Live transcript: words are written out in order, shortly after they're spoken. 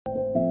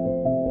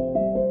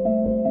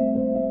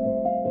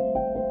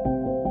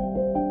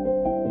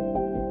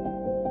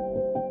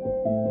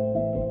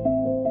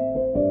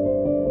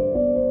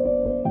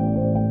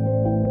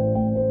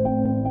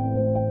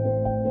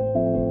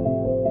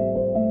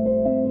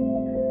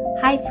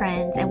Hi,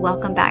 friends, and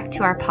welcome back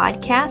to our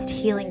podcast,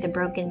 Healing the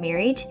Broken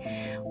Marriage.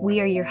 We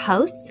are your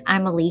hosts.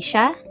 I'm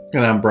Alicia.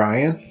 And I'm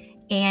Brian.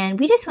 And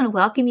we just want to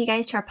welcome you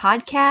guys to our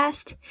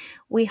podcast.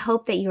 We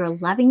hope that you are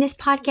loving this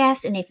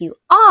podcast. And if you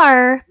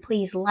are,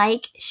 please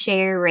like,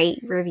 share,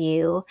 rate,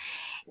 review.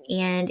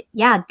 And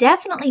yeah,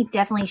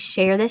 definitely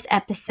share this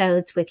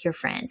episodes with your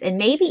friends and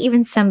maybe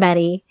even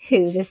somebody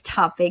who this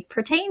topic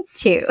pertains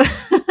to.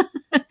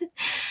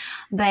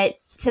 But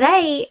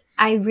today,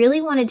 I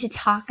really wanted to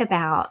talk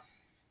about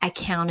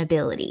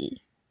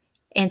accountability.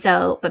 And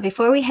so, but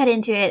before we head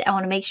into it, I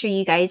want to make sure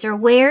you guys are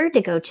aware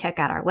to go check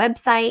out our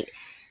website,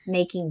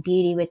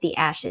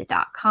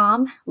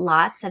 makingbeautywiththeashes.com.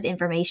 Lots of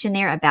information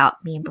there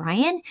about me and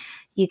Brian.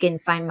 You can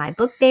find my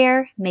book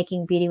there,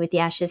 Making Beauty with the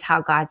Ashes,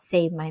 How God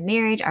Saved My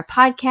Marriage, our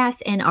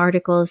podcast, and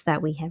articles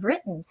that we have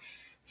written.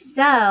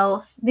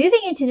 So,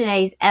 moving into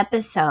today's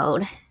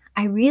episode,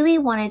 I really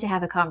wanted to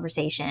have a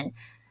conversation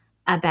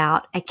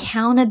about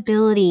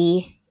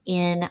accountability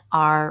in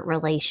our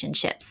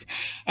relationships.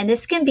 And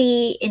this can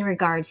be in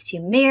regards to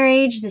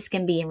marriage. This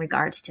can be in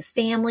regards to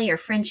family or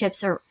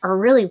friendships or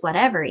really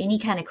whatever, any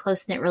kind of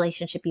close-knit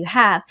relationship you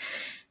have.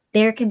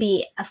 There can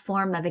be a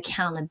form of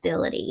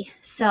accountability.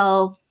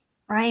 So,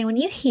 Ryan, when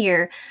you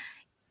hear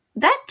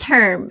that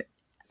term,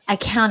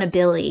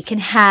 accountability can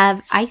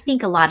have, I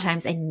think, a lot of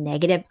times a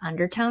negative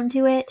undertone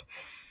to it.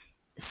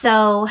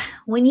 So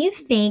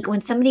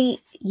when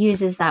somebody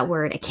uses that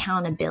word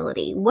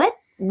accountability, what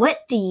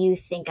do you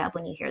think of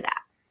when you hear that?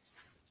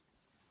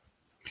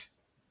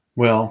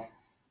 Well,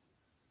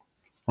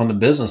 on the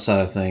business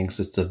side of things,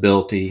 it's the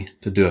ability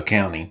to do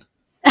accounting.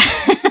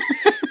 Okay.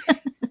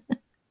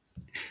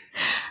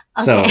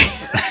 So,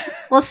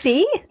 we'll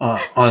see.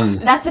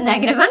 That's a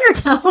negative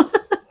undertone.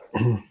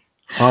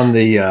 on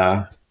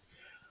the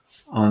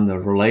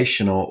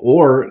relational,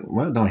 or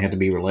well, it don't have to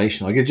be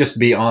relational. It could just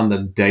be on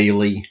the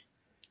daily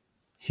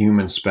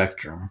human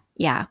spectrum.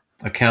 Yeah.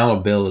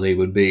 Accountability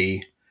would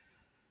be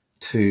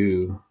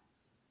to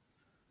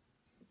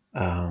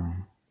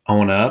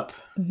own up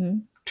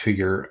to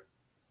your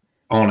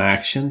own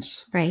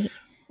actions. Right.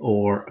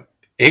 Or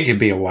it could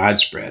be a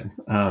widespread,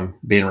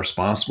 being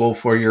responsible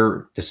for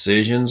your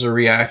decisions or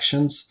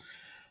reactions,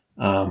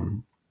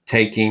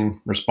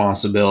 taking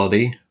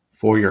responsibility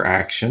for your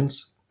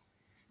actions.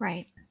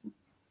 Right.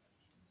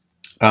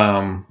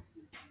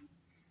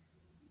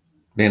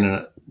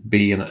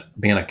 Being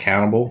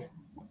accountable,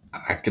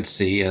 I could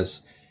see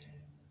as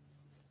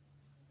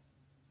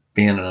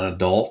being an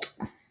adult,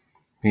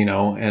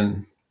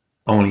 and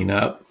owning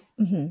up.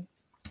 Mm-hmm.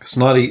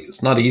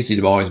 It's not easy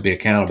to always be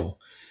accountable,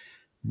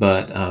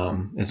 but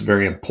it's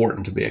very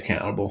important to be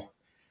accountable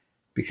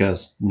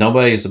because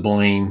nobody is to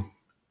blame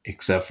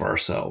except for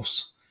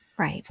ourselves.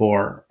 Right.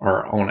 For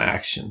our own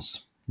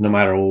actions, no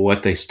matter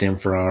what they stem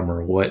from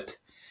or what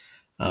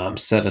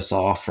set us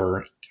off,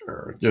 or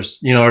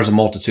just there's a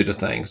multitude of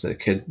things that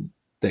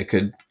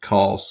could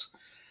cause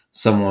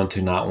someone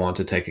to not want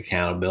to take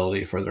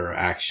accountability for their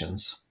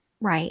actions.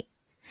 Right.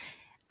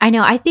 I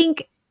know. I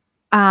think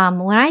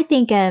when I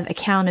think of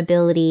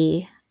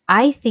accountability,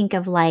 I think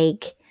of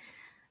like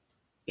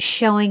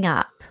showing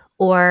up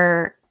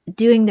or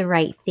doing the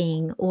right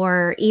thing,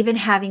 or even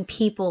having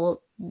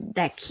people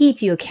that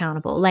keep you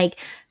accountable. Like,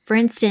 for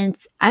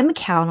instance, I'm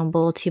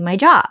accountable to my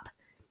job.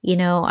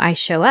 I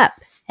show up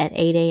at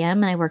 8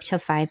 a.m. and I work till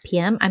 5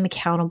 p.m. I'm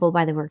accountable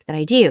by the work that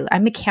I do.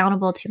 I'm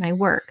accountable to my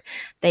work.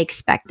 They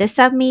expect this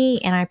of me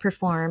and I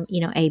perform,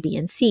 A, B,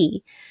 and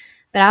C.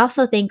 But I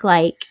also think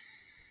like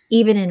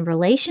even in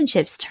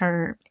relationship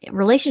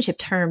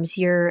terms,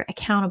 you're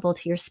accountable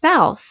to your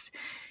spouse.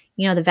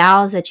 The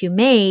vows that you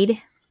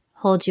made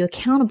hold you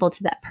accountable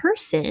to that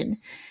person,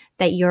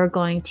 that you're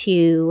going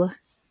to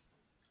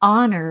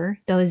honor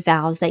those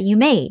vows that you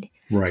made.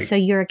 Right. So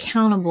you're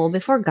accountable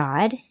before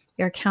God.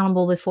 You're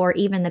accountable before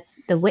even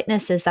the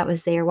witnesses that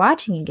was there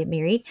watching you get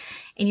married,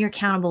 and you're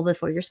accountable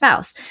before your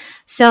spouse.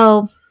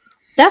 So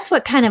that's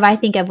what kind of I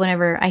think of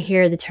whenever I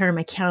hear the term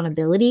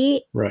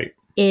accountability. Right.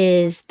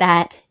 Is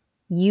that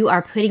you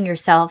are putting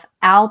yourself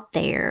out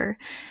there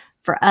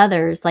for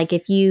others. Like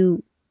if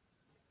you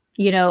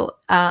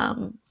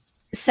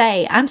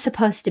say I'm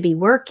supposed to be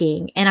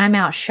working and I'm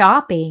out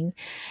shopping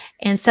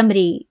and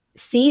somebody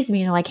sees me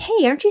and they're like,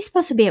 hey, aren't you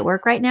supposed to be at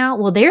work right now?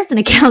 Well, there's an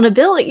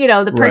accountability.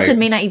 The person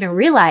may not even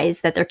realize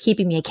that they're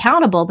keeping me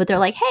accountable, but they're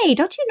like, hey,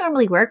 don't you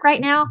normally work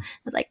right now? I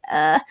was like,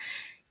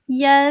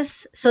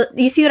 yes. So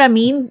you see what I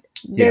mean?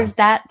 There's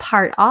that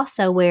part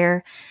also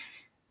where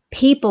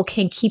people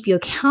can keep you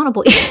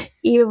accountable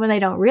even when they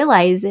don't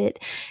realize it.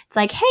 It's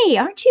like, hey,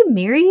 aren't you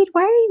married?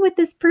 Why are you with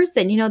this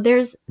person?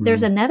 There's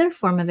another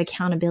form of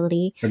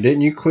accountability. Or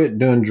didn't you quit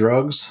doing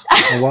drugs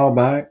a while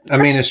back? I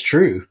mean, it's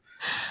true.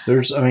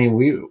 You're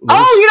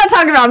not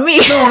talking about me.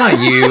 No, not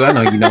you. I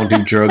know you don't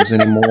do drugs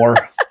anymore.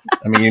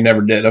 I mean, you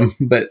never did them.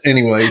 But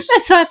anyways,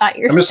 that's what I thought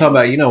you were I'm just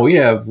talking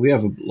about, we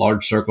have a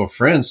large circle of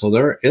friends. So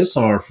there is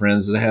some of our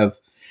friends that have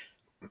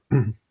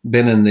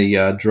been in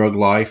the drug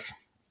life.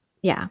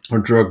 Yeah. Or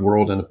drug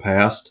world in the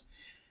past,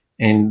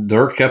 and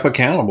they're kept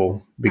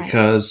accountable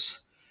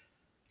because,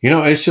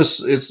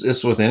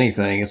 it's with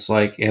anything. It's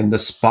like, and the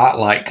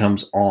spotlight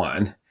comes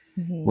on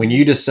Mhm. when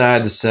you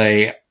decide to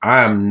say,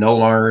 I'm no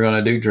longer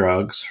going to do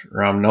drugs,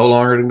 or I'm no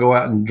longer going to go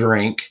out and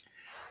drink,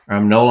 or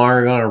I'm no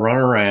longer going to run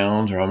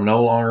around, or I'm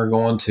no longer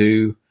going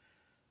to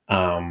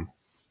um,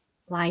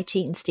 Lie,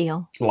 cheat, and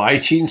steal. lie,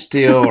 cheat, and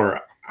steal, or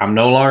I'm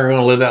no longer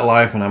going to live that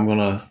life and I'm going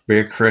to be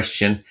a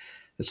Christian.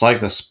 It's like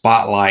the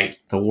spotlight,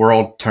 the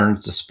world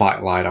turns the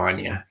spotlight on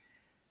you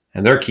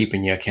and they're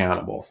keeping you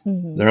accountable.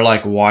 Mhm. They're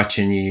like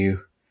watching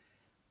you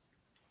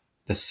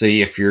to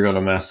see if you're going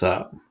to mess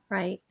up,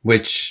 Right.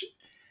 which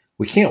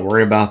we can't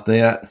worry about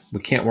that.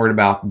 We can't worry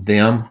about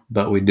them,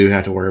 but we do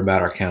have to worry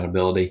about our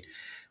accountability.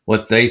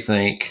 What they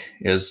think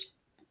is,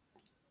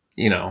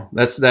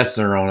 that's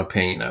their own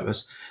opinion of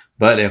us.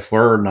 But if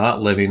we're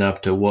not living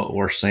up to what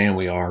we're saying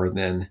we are,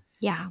 then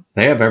Yeah.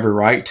 they have every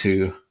right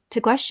to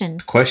question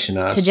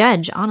us, to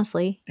judge,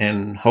 honestly,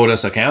 and hold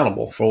us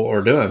accountable for what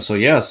we're doing. So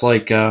yeah, it's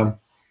like,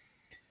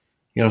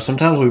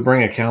 sometimes we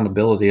bring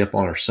accountability up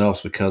on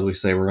ourselves because we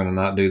say we're going to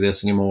not do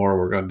this anymore.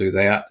 We're going to do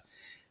that.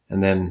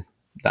 And then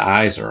the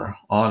eyes are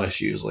on us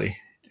usually.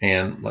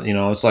 And,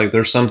 it's like,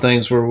 there's some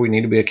things where we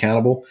need to be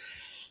accountable,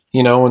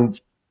 and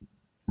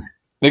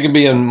it could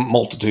be a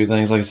multitude of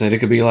things. Like I said, it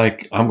could be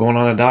like, I'm going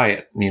on a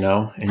diet, and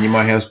you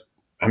might have,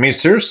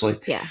 seriously.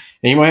 Yeah.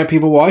 And you might have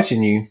people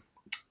watching you.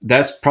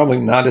 That's probably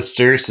not as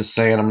serious as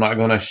saying I'm not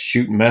going to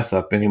shoot meth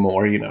up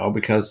anymore,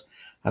 because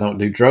I don't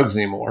do drugs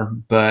anymore.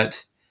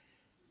 But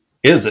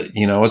is it,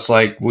 it's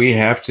like we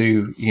have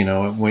to,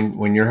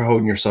 when you're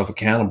holding yourself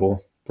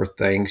accountable for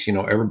things,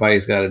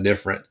 everybody's got a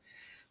different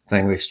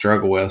thing they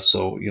struggle with.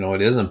 So,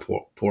 it is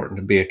important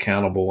to be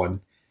accountable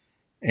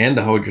and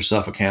to hold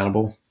yourself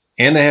accountable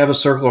and to have a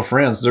circle of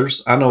friends.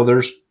 I know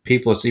there's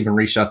people that's even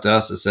reached out to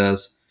us that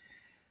says,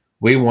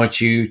 we want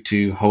you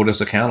to hold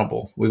us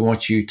accountable. We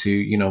want you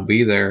to,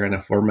 be there. And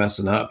if we're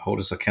messing up, hold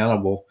us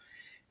accountable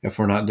if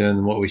we're not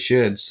doing what we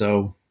should.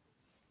 So,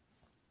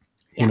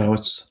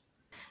 it's.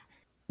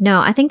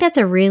 No, I think that's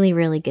a really,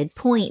 really good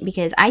point,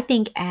 because I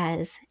think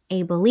as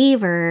a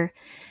believer,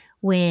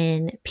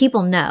 when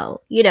people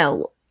know,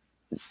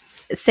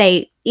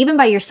 say, even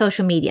by your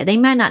social media, they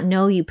might not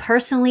know you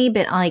personally,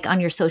 but like on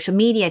your social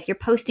media, if you're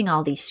posting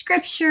all these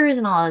scriptures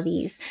and all of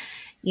these,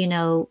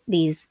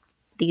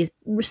 these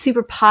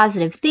super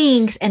positive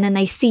things, and then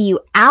they see you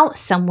out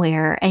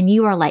somewhere and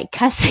you are like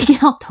cussing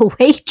out the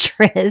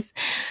waitress,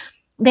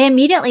 they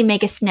immediately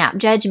make a snap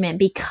judgment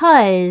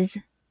because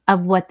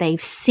of what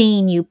they've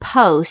seen you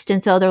post.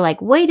 And so they're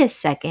like, wait a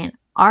second,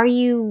 are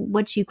you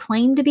what you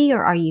claim to be,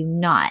 or are you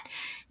not?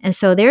 And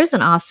so that's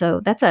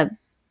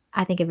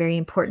I think, a very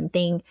important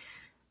thing.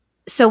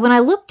 So when I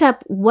looked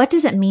up, what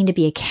does it mean to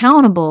be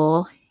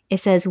accountable? It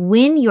says,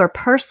 when you're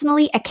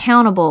personally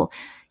accountable,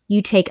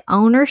 you take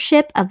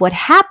ownership of what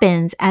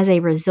happens as a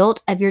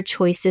result of your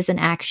choices and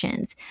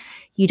actions.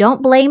 You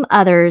don't blame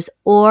others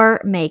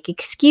or make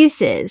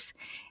excuses,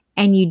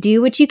 and you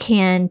do what you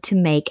can to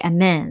make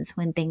amends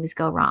when things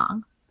go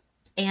wrong.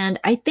 And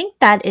I think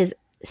that is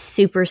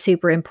super,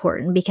 super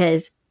important,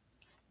 because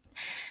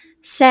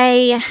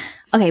Brian,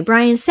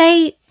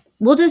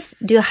 we'll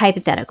just do a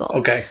hypothetical.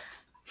 Okay.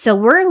 So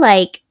we're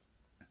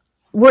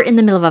in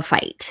the middle of a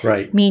fight.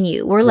 Right. Me and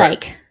you. We're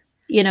right. like,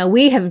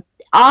 we have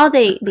all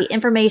the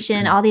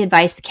information, all the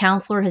advice the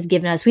counselor has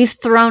given us. We've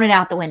thrown it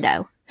out the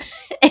window.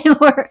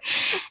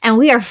 and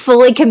we are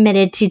fully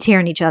committed to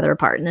tearing each other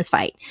apart in this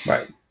fight.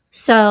 Right.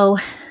 So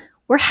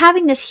we're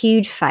having this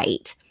huge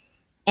fight.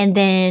 And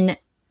then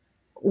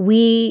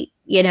we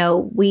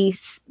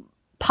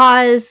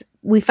pause.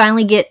 We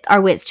finally get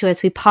our wits to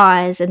us. We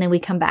pause, and then we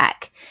come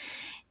back.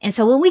 And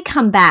so when we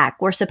come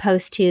back, we're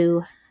supposed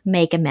to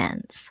make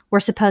amends. We're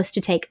supposed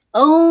to take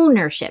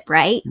ownership,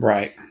 right?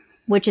 Right.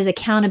 Which is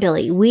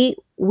accountability.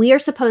 We are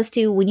supposed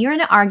to, when you're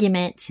in an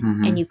argument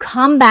mm-hmm. and you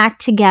come back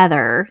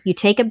together, you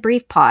take a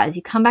brief pause,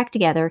 you come back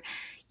together,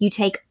 you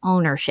take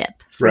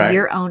ownership for right.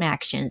 your own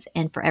actions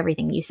and for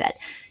everything you said.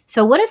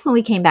 So what if when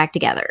we came back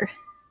together,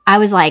 I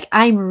was like,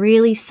 I'm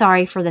really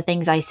sorry for the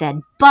things I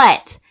said,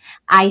 but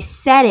I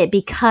said it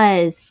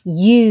because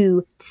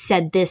you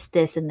said this,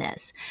 this, and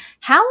this.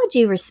 How would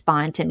you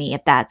respond to me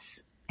if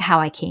that's how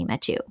I came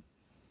at you?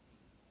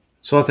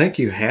 So I think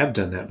you have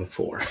done that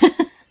before.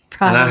 Probably.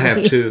 And I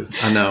have too.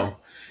 I know.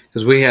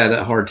 Because we had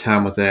a hard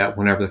time with that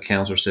whenever the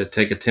counselor said,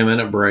 take a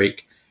 10-minute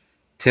break,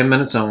 10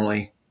 minutes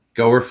only,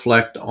 go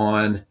reflect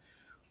on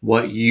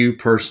what you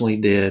personally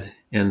did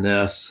in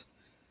this,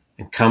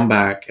 and come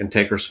back and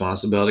take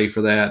responsibility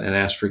for that and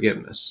ask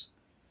forgiveness.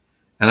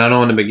 And I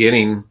know in the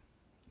beginning,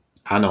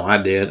 I know I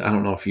did. I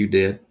don't know if you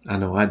did. I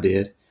know I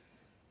did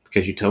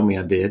because you told me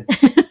I did.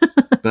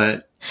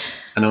 But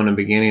I know in the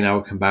beginning, I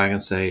would come back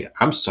and say,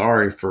 I'm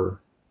sorry for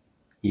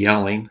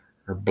yelling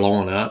or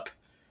blowing up.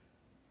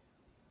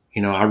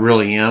 I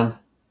really am.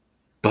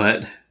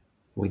 But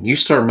when you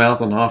start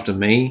mouthing off to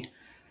me,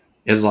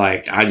 it's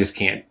like, I just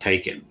can't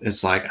take it.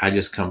 It's like, I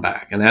just come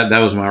back. And that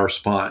was my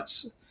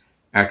response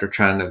after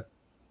trying to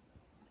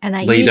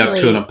lead up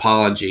to an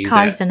apology.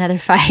 Caused another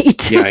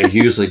fight. Yeah, it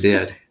usually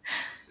did.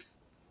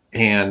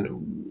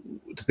 And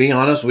To be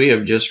honest, we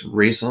have just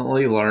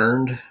recently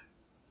learned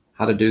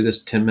how to do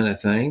this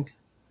 10-minute thing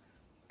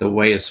the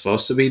way it's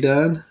supposed to be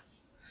done.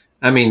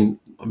 I mean,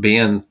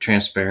 being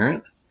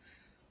transparent,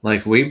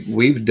 like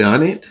we've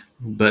done it,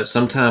 but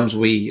sometimes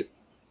we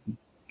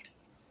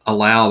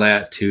allow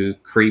that to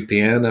creep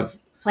in of,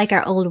 Like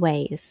our old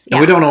ways.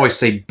 and we don't always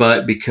say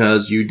but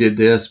because you did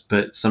this,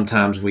 but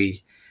sometimes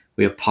we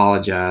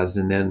apologize,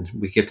 and then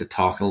we get to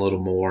talking a little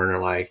more, and they're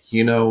like,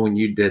 when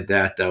you did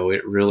that though,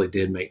 it really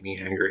did make me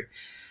angry.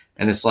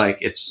 And it's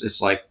like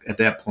at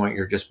that point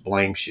you're just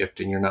blame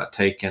shifting, you're not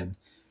taking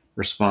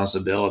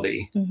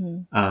responsibility,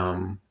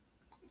 and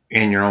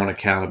your own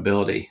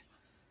accountability.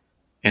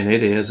 And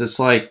it's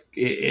like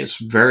it's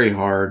very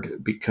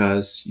hard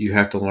because you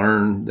have to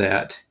learn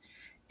that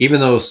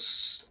even though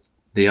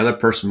the other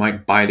person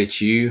might bite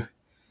at you,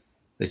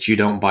 that you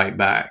don't bite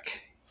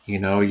back.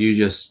 You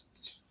just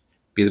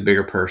be the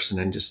bigger person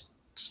and just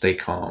stay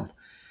calm.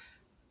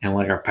 And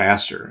like our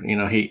pastor,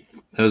 there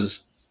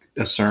was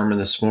a sermon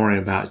this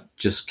morning about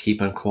just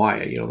keeping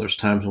quiet. There's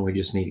times when we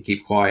just need to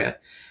keep quiet,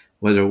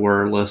 whether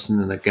we're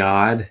listening to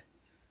God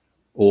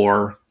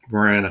or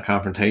we're in a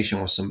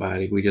confrontation with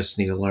somebody. We just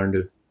need to learn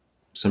to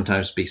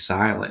sometimes be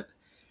silent.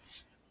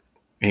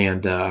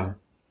 And,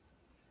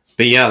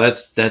 but yeah,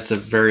 that's a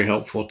very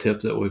helpful tip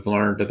that we've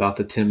learned about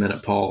the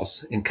 10-minute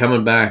pause and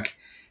coming back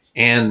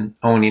and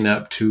owning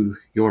up to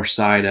your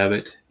side of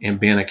it and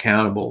being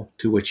accountable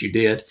to what you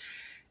did.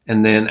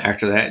 And then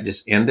after that,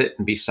 just end it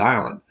and be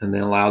silent, and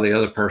then allow the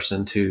other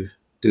person to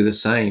do the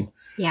same.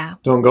 Yeah.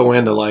 Don't go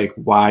into like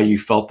why you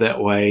felt that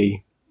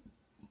way,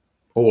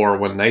 or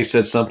when they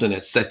said something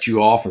that set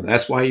you off and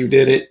that's why you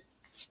did it,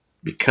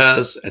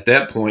 because at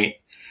that point,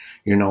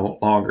 you're no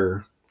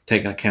longer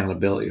taking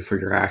accountability for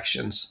your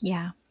actions.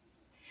 Yeah.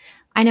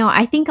 I know.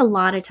 I think a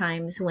lot of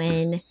times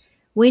when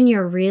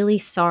you're really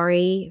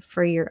sorry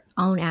for your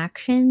own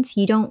actions,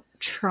 you don't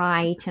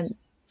try to,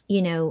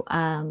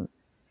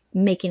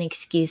 make an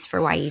excuse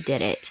for why you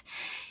did it.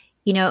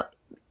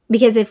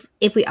 Because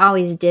if we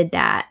always did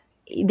that,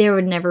 there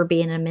would never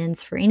be an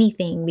amends for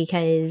anything,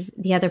 because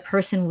the other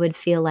person would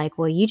feel like,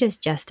 well, you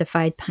just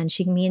justified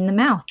punching me in the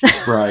mouth.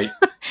 Right.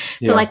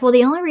 Yeah. They're like, well,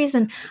 the only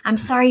reason I'm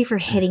sorry for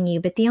hitting you,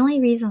 but the only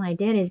reason I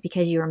did is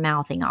because you were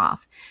mouthing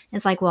off. And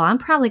it's like, well, I'm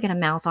probably going to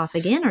mouth off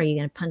again. Or are you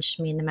going to punch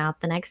me in the mouth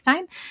the next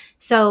time?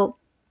 So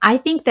I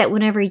think that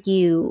whenever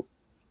you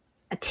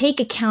take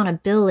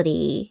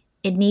accountability,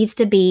 it needs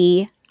to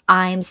be,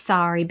 I'm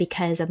sorry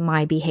because of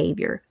my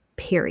behavior,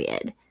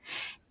 period.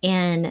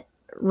 And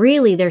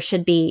really there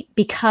should be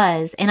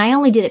because, and I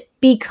only did it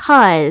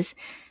because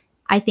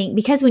I think,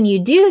 because when you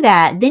do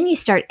that, then you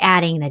start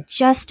adding the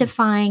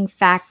justifying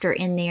factor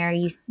in there.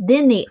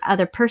 Then the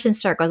other person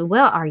goes,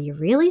 well, are you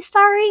really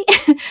sorry?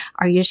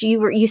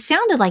 You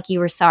sounded like you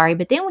were sorry,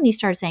 but then when you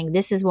start saying,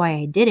 this is why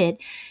I did it,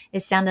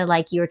 it sounded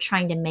like you were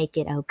trying to make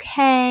it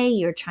okay.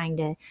 You're trying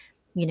to,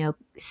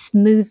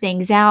 smooth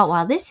things out.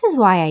 Well, this is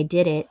why I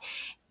did it.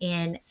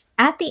 And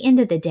at the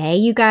end of the day,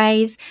 you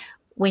guys,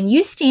 when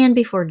you stand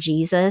before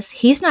Jesus,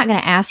 he's not going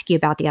to ask you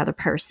about the other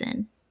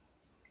person.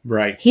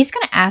 Right. He's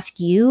going to ask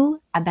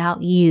you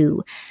about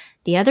you.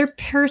 The other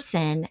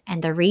person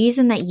and the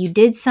reason that you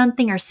did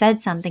something or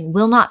said something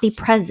will not be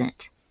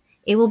present.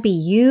 It will be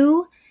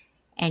you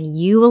and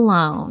you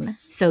alone.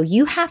 So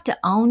you have to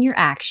own your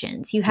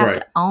actions. You have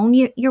to own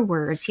your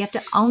words. You have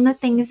to own the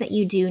things that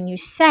you do and you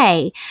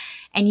say,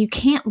 and you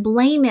can't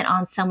blame it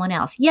on someone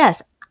else.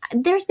 Yes,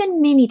 there's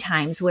been many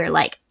times where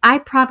I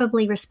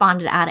probably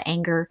responded out of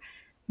anger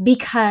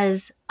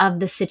because of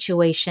the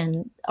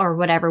situation or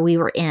whatever we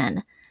were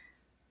in.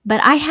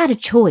 But I had a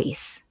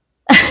choice.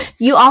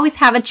 You always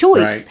have a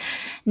choice. Right.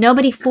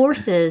 Nobody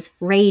forces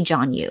rage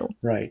on you.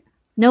 Right.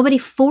 Nobody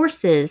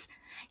forces,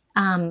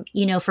 for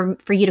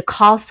you to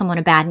call someone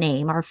a bad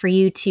name or for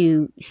you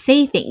to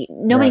say things.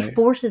 Nobody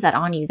forces that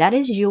on you. That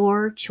is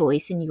your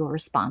choice and your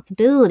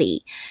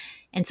responsibility.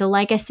 And so,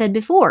 like I said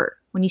before,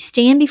 when you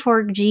stand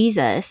before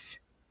Jesus,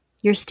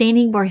 you're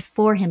standing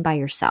before him by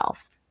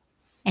yourself.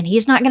 And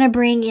he's not going to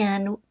bring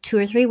in 2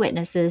 or 3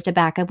 witnesses to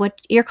back up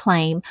what your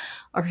claim,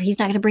 or he's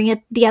not going to bring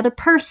in the other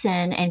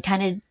person and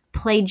kind of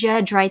play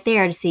judge right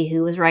there to see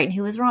who was right and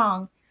who was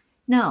wrong.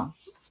 No,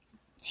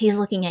 he's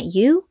looking at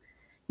you,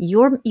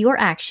 your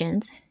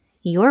actions,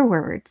 your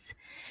words.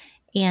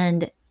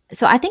 And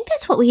so I think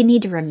that's what we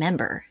need to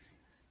remember,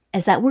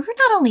 is that we're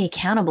not only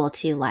accountable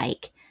to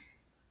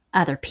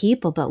other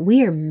people, but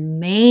we are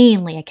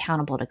mainly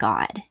accountable to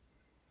God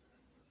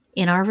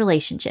in our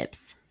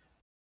relationships.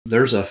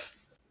 There's a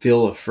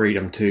feel of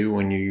freedom too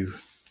when you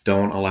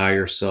don't allow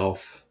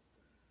yourself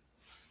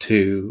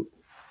to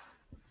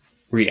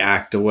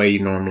react the way you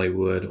normally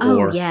would.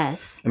 Oh,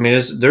 yes. I mean,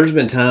 there's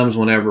been times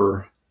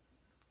whenever,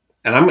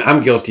 and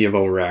I'm guilty of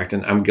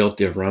overreacting. I'm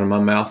guilty of running my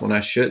mouth when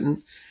I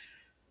shouldn't.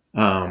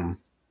 I'm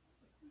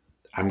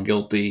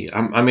guilty.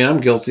 I'm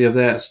guilty of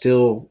that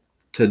still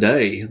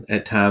today.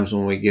 At times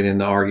when we get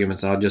into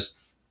arguments, I'll just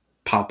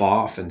pop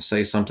off and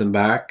say something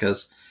back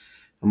because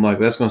I'm like,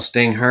 that's going to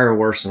sting her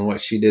worse than what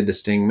she did to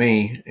sting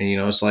me.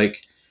 And, it's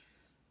like,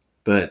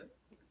 but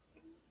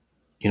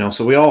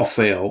so we all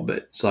fail, but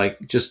it's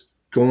like just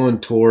going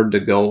toward the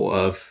goal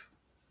of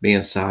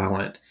being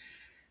silent.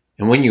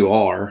 And when you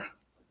are,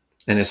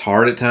 and it's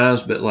hard at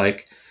times, but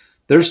like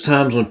there's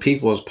times when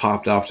people has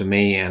popped off to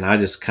me and I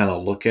just kind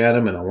of look at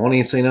them and I won't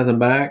even say nothing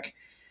back.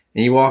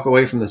 And you walk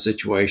away from the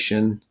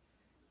situation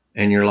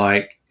and you're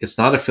like, it's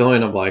not a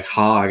feeling of like,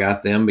 ha, I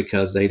got them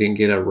because they didn't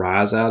get a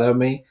rise out of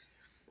me,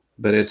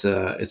 but it's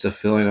a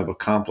feeling of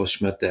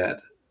accomplishment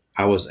that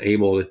I was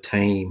able to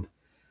tame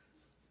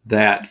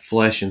that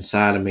flesh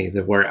inside of me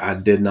that where I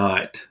did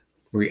not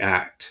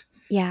react.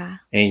 Yeah.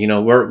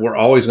 And we're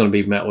always going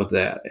to be met with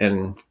that.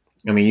 And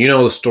I mean,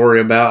 the story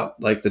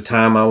about like the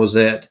time I was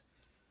at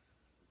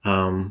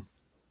the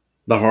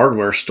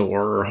hardware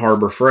store or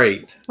Harbor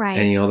Freight, Right.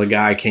 and the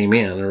guy came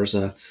in. There was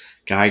a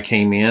guy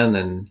came in,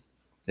 and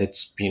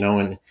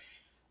and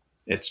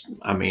it's,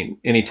 I mean,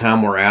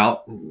 anytime we're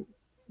out, and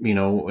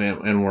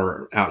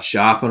we're out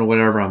shopping or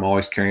whatever, I'm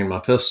always carrying my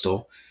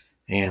pistol,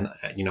 and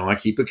I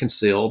keep it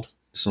concealed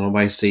so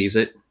nobody sees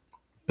it.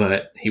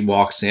 But he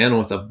walks in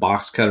with a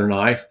box cutter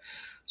knife,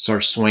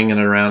 starts swinging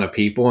it around at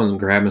people and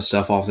grabbing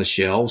stuff off the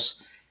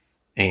shelves.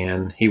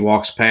 And he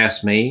walks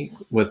past me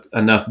with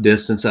enough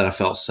distance that I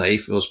felt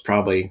safe. It was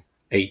probably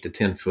 8 to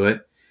 10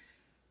 foot,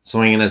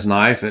 swinging his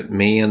knife at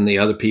me and the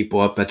other people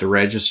up at the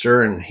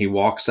register. And he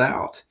walks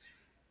out.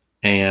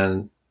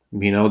 And,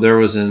 there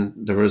was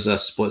a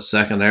split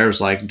second there. It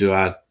was like, do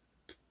I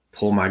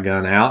pull my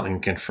gun out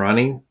and confront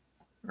him,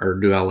 or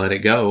do I let it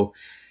go?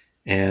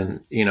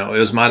 And, it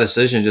was my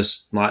decision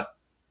just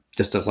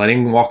to let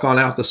him walk on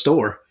out the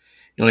store.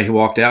 He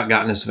walked out,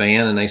 got in his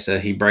van, and they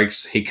said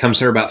he comes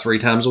here about 3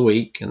 times a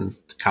week, and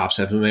the cops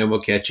haven't been able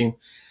to catch him.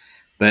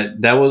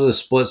 But that was a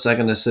split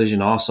second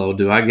decision also.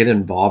 Do I get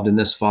involved in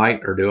this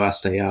fight, or do I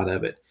stay out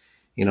of it?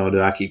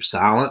 Do I keep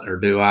silent, or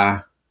do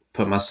I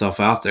put myself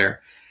out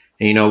there?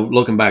 And,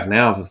 looking back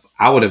now, if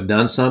I would have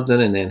done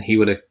something and then he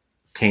would have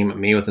came at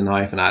me with a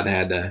knife and I'd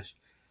had to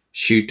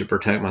shoot to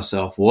protect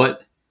myself,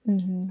 what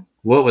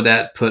would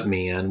that put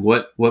me in?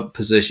 What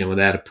position would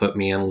that have put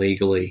me in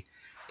legally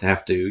to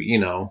have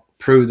to,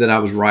 prove that I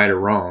was right or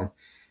wrong?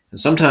 And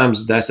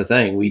sometimes that's the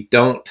thing. We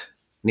don't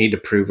need to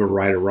prove we're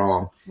right or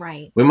wrong.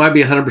 Right. We might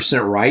be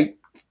 100% right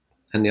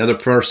and the other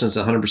person's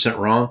 100%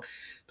 wrong.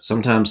 But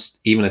sometimes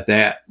even at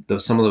that,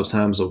 some of those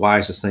times the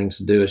wisest things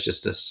to do is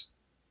just to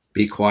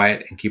be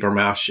quiet and keep our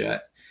mouth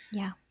shut.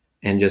 Yeah.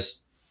 And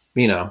just,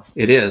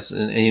 it is.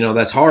 And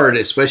that's hard,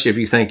 especially if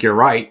you think you're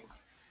right.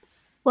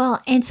 Well,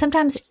 and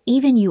sometimes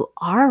even you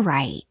are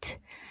right,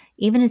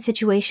 even in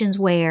situations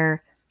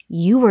where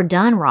you were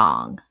done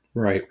wrong.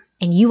 Right.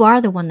 And you are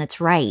the one that's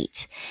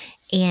right.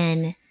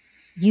 And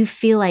you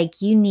feel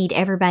like you need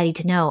everybody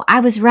to know,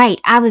 I was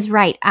right, I was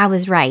right, I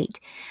was right.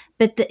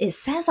 But it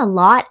says a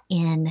lot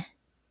in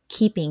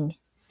keeping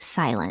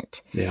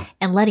silent. Yeah.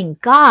 And letting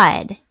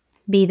God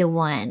be the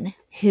one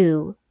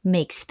who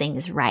makes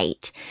things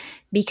right.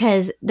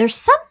 Because there's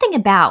something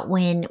about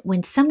when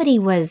somebody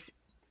was,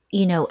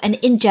 an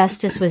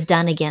injustice was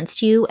done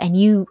against you and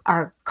you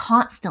are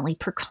constantly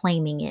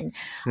proclaiming it.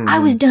 I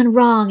was done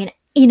wrong. And,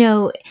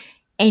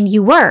 and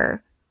you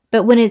were.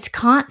 But when it's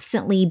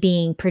constantly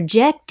being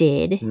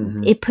projected,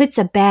 it puts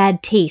a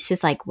bad taste.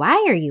 It's like, why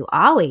are you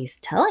always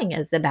telling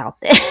us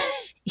about this?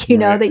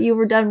 That you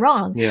were done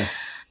wrong. Yeah.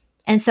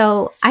 And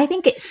so I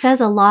think it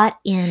says a lot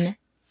in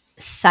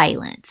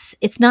silence.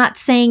 It's not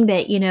saying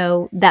that,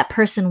 that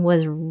person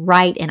was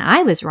right and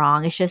I was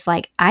wrong. It's just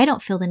like, I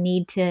don't feel the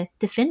need to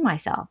defend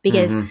myself,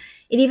 because it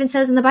even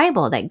says in the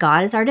Bible that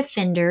God is our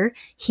defender.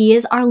 He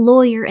is our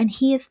lawyer and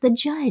he is the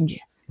judge.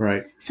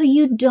 Right. So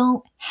you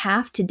don't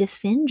have to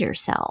defend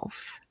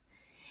yourself.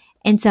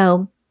 And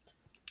so,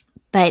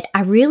 but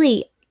I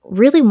really,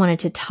 really wanted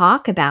to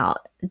talk about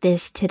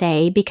this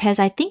today because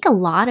I think a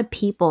lot of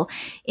people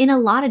in a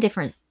lot of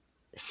different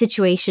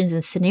situations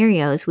and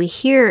scenarios, we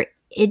hear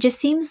it just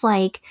seems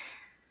like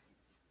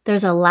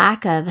there's a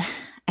lack of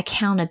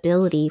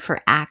accountability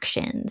for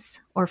actions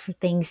or for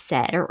things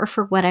said or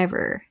for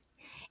whatever.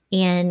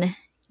 And,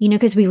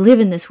 because we live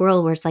in this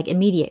world where it's like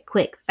immediate,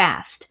 quick,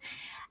 fast.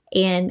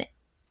 And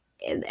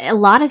a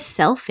lot of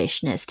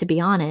selfishness, to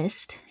be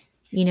honest.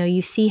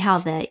 You see how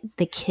the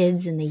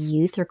kids and the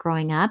youth are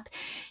growing up,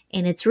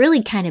 and it's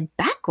really kind of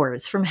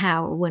backwards from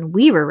how when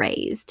we were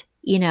raised,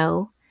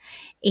 and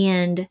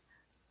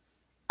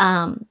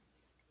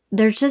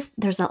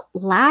there's a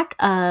lack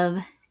of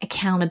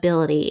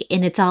accountability,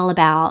 and it's all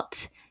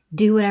about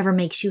do whatever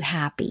makes you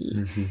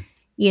happy,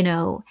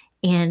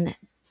 and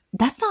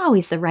that's not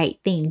always the right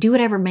thing. Do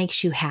whatever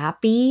makes you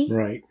happy.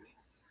 Right.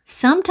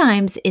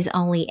 Sometimes is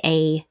only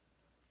a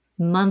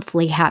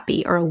monthly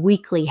happy or a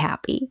weekly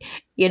happy.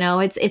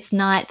 It's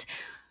not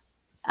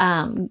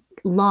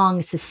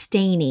long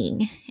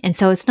sustaining. And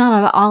so it's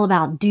not all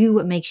about do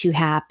what makes you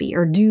happy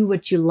or do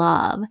what you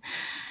love.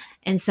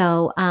 And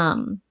so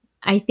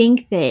I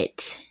think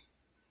that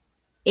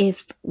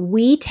if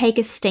we take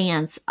a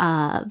stance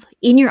of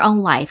in your own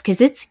life,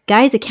 because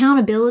guys,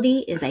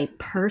 accountability is a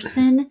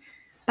person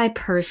by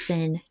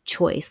person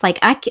choice. Like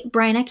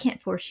Brian, I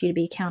can't force you to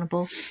be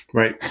accountable.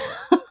 Right.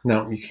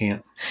 No, you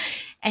can't.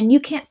 And you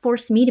can't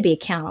force me to be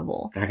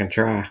accountable. I can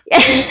try.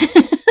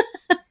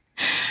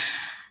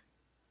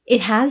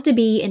 It has to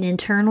be an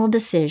internal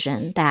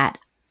decision that,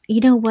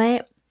 you know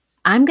what?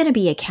 I'm going to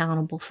be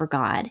accountable for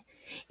God.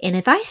 And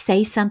if I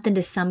say something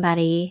to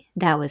somebody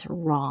that was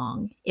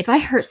wrong, if I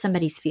hurt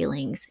somebody's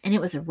feelings and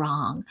it was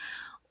wrong,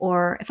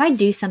 or if I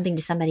do something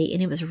to somebody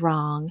and it was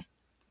wrong,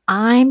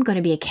 I'm going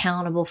to be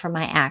accountable for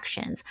my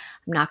actions.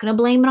 I'm not going to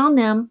blame it on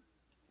them.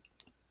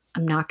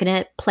 I'm not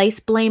going to place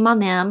blame on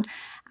them.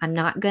 I'm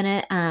not going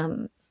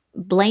to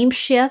blame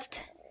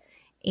shift.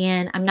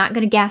 And I'm not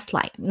going to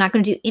gaslight. I'm not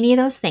going to do any of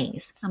those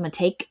things. I'm going to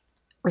take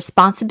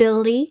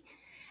responsibility.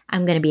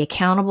 I'm going to be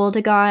accountable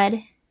to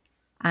God.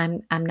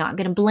 I'm not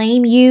going to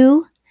blame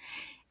you.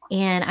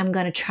 And I'm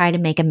going to try to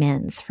make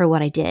amends for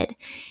what I did.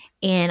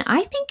 And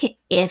I think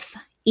if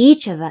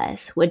each of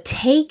us would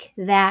take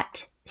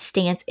that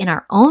stance in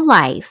our own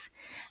life,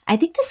 I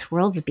think this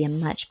world would be a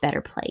much better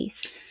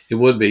place. It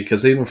would be,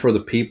 because even for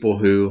the people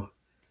who,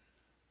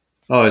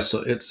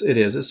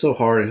 it's so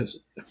hard.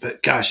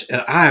 But gosh,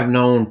 I have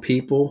known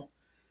people,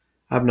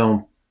 I've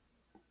known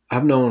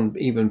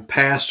even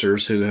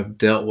pastors who have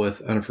dealt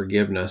with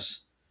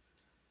unforgiveness,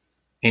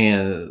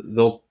 and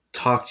they'll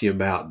talk to you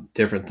about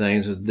different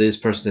things. This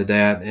person did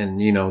that, and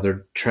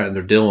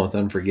they're dealing with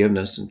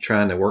unforgiveness and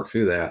trying to work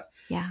through that.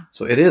 Yeah.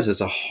 So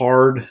it's a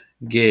hard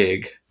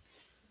gig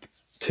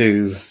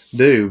to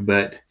do,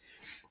 but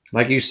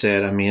like you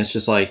said, I mean, it's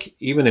just like,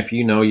 even if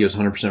you know you was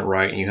 100%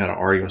 right and you had an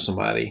argument with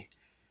somebody,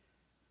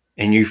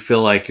 and you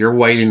feel like you're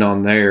waiting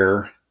on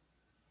their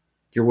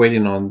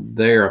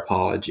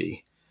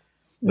apology.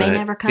 May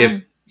never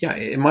come.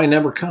 It might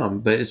never come.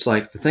 But it's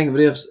like, the thing of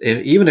it is,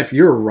 even if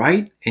you're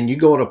right and you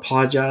go and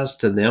apologize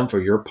to them for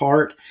your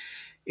part,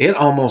 it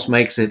almost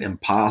makes it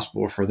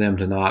impossible for them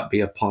to not be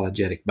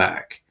apologetic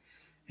back.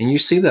 And you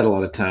see that a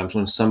lot of times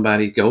when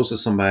somebody goes to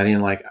somebody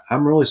and like,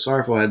 I'm really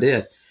sorry for what I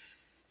did.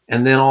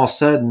 And then all of a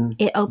sudden,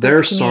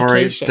 they're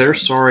sorry. They're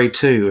sorry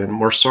too. And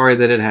we're sorry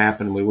that it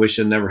happened. We wish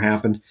it never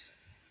happened.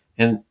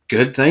 And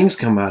good things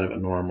come out of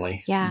it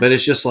normally. Yeah. But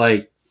it's just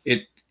like,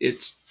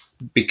 it's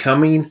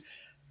becoming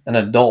an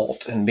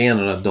adult and being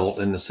an adult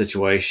in the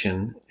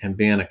situation and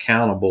being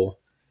accountable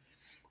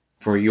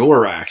for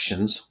your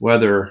actions,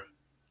 whether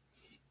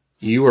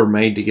you were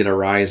made to get a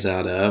rise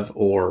out of,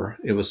 or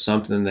it was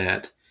something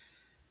that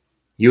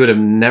you would have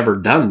never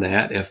done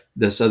that if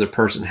this other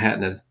person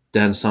hadn't have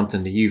done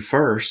something to you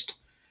first.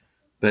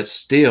 But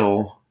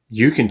still,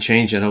 you can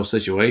change that whole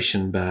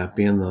situation by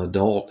being the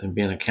adult and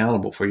being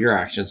accountable for your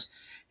actions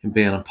and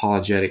being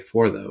apologetic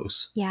for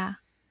those. Yeah.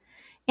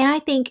 And I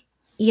think,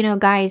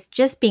 guys,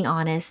 just being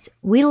honest,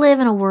 we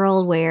live in a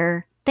world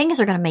where things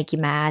are going to make you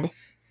mad.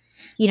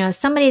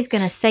 Somebody's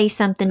going to say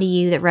something to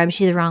you that rubs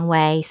you the wrong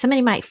way.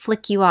 Somebody might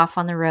flick you off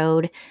on the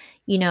road,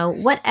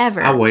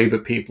 whatever. I wave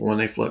at people when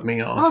they flip me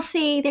off. Well,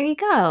 see, there you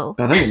go.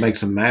 I think it makes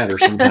them madder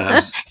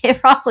sometimes.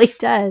 It probably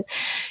does,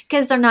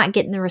 because they're not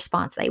getting the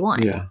response they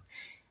want. Yeah.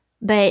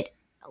 But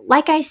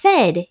like I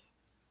said,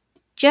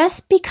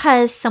 just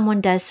because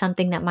someone does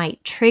something that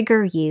might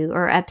trigger you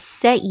or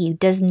upset you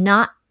does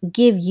not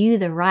give you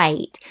the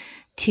right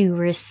to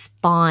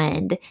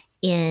respond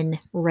in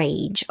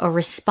rage or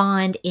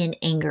respond in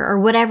anger or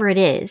whatever it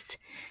is.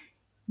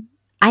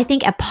 I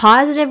think a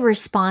positive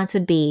response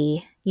would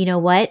be, you know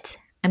what?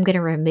 I'm going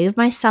to remove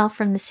myself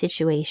from the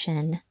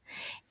situation.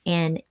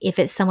 And if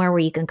it's somewhere where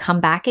you can come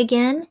back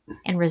again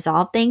and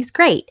resolve things,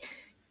 great.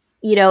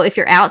 If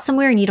you're out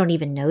somewhere and you don't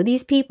even know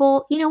these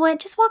people, you know what?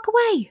 Just walk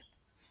away.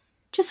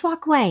 Just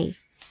walk away.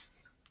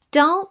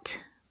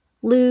 Don't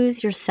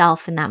lose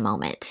yourself in that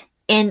moment.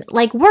 And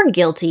we're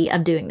guilty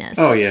of doing this.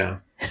 Oh, yeah.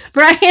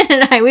 Brian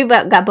and I, we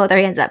got both our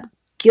hands up.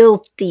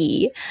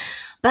 Guilty.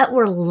 But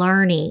we're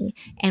learning.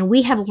 And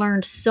we have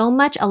learned so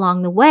much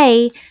along the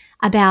way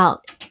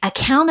about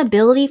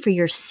accountability for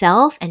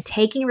yourself, and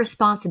taking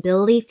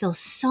responsibility feels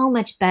so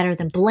much better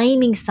than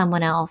blaming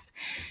someone else.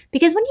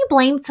 Because when you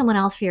blame someone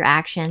else for your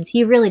actions,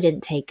 you really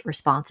didn't take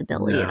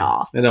responsibility at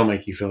all. It don't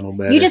make you feel no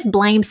better. You just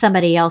blamed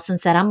somebody else and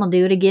said, I'm going to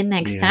do it again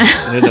next time.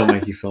 And it don't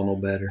make you feel no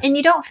better. And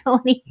you don't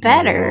feel any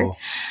better. No.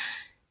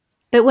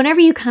 But whenever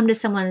you come to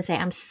someone and say,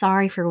 I'm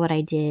sorry for what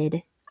I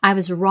did, I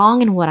was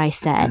wrong in what I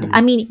said. I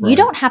mean, Right. You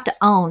don't have to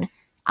own.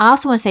 I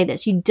also want to say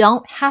this. You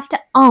don't have to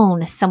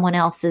own someone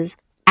else's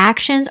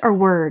actions or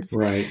words.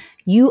 Right.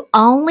 You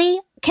only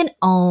can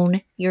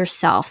own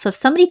yourself. So if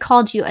somebody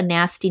called you a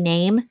nasty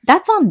name,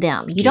 that's on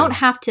them. You don't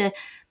have to,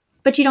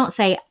 but you don't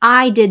say,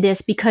 I did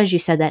this because you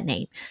said that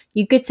name.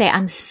 You could say,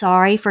 I'm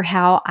sorry for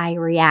how I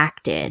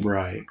reacted.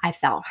 Right. I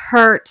felt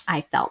hurt.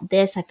 I felt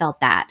this. I felt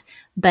that.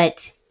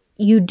 But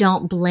you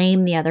don't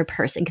blame the other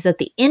person, because at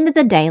the end of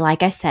the day,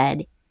 like I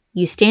said,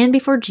 you stand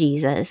before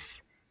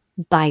Jesus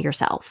by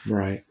yourself.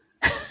 Right.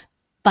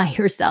 By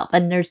yourself.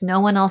 And there's no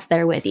one else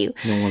there with you.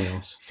 No one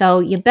else. So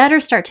you better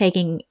start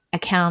taking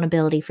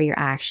accountability for your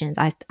actions,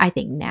 I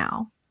think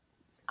now.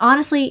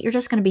 Honestly, you're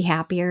just going to be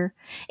happier.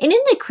 And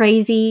isn't it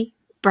crazy,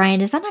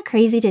 Brian? Is that not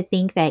crazy to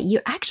think that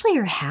you actually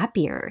are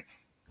happier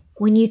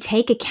when you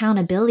take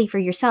accountability for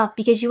yourself?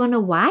 Because you want to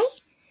know why?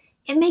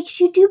 It makes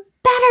you do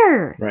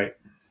better. Right.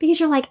 because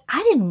you're like,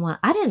 I didn't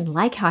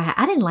like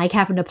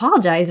having to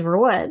apologize for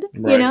what,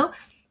 Right. you know,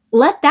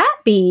 let that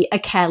be a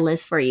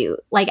catalyst for you.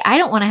 Like, I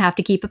don't want to have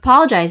to keep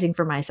apologizing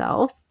for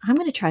myself. I'm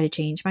going to try to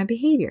change my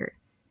behavior.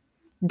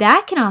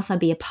 That can also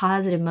be a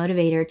positive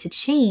motivator to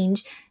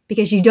change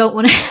because you don't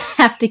want to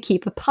have to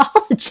keep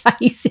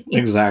apologizing.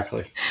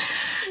 Exactly.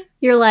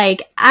 You're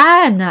like,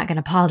 I'm not going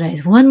to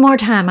apologize one more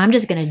time. I'm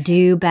just going to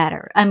do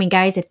better. I mean,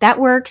 guys, if that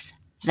works,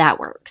 that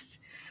works.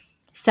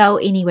 So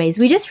anyways,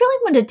 we just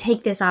really wanted to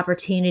take this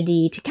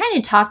opportunity to kind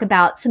of talk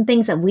about some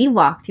things that we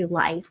walk through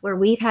life where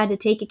we've had to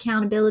take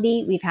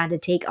accountability. We've had to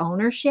take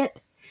ownership.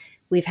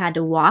 We've had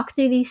to walk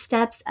through these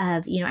steps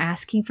of,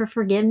 asking for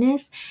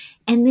forgiveness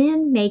and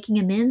then making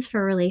amends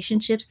for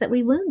relationships that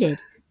we wounded.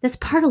 That's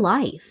part of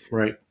life.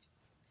 Right.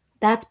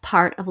 That's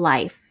part of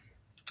life.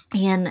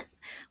 And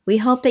we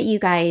hope that you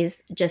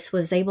guys just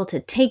was able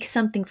to take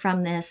something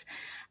from this,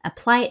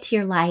 apply it to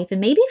your life. And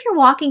maybe if you're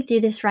walking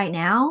through this right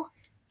now,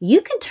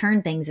 you can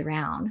turn things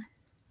around.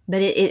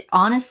 But it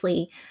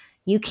honestly,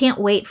 you can't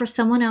wait for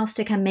someone else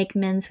to come make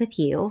amends with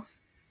you,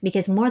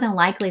 because more than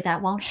likely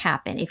that won't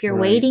happen. If you're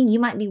waiting, you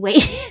might be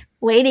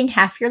waiting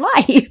half your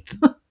life.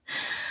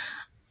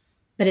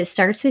 But it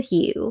starts with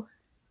you.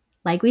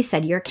 Like we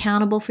said, you're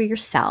accountable for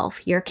yourself.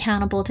 You're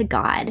accountable to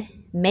God.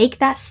 Make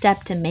that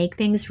step to make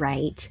things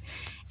right.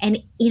 And,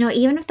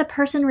 even if the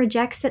person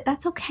rejects it,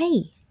 that's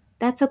okay.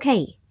 That's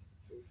okay.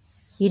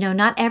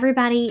 Not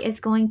everybody is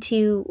going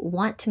to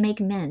want to make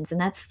amends, and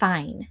that's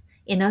fine.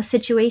 In those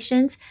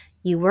situations,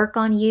 you work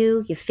on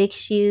you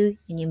fix you,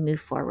 and you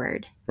move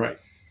forward. Right.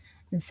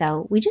 And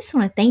so we just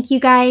want to thank you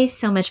guys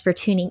so much for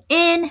tuning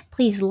in.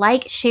 Please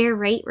like, share,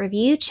 rate,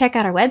 review. Check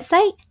out our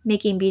website,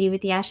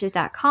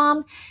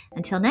 makingbeautywiththeashes.com.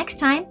 Until next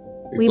time,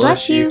 we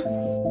bless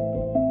you.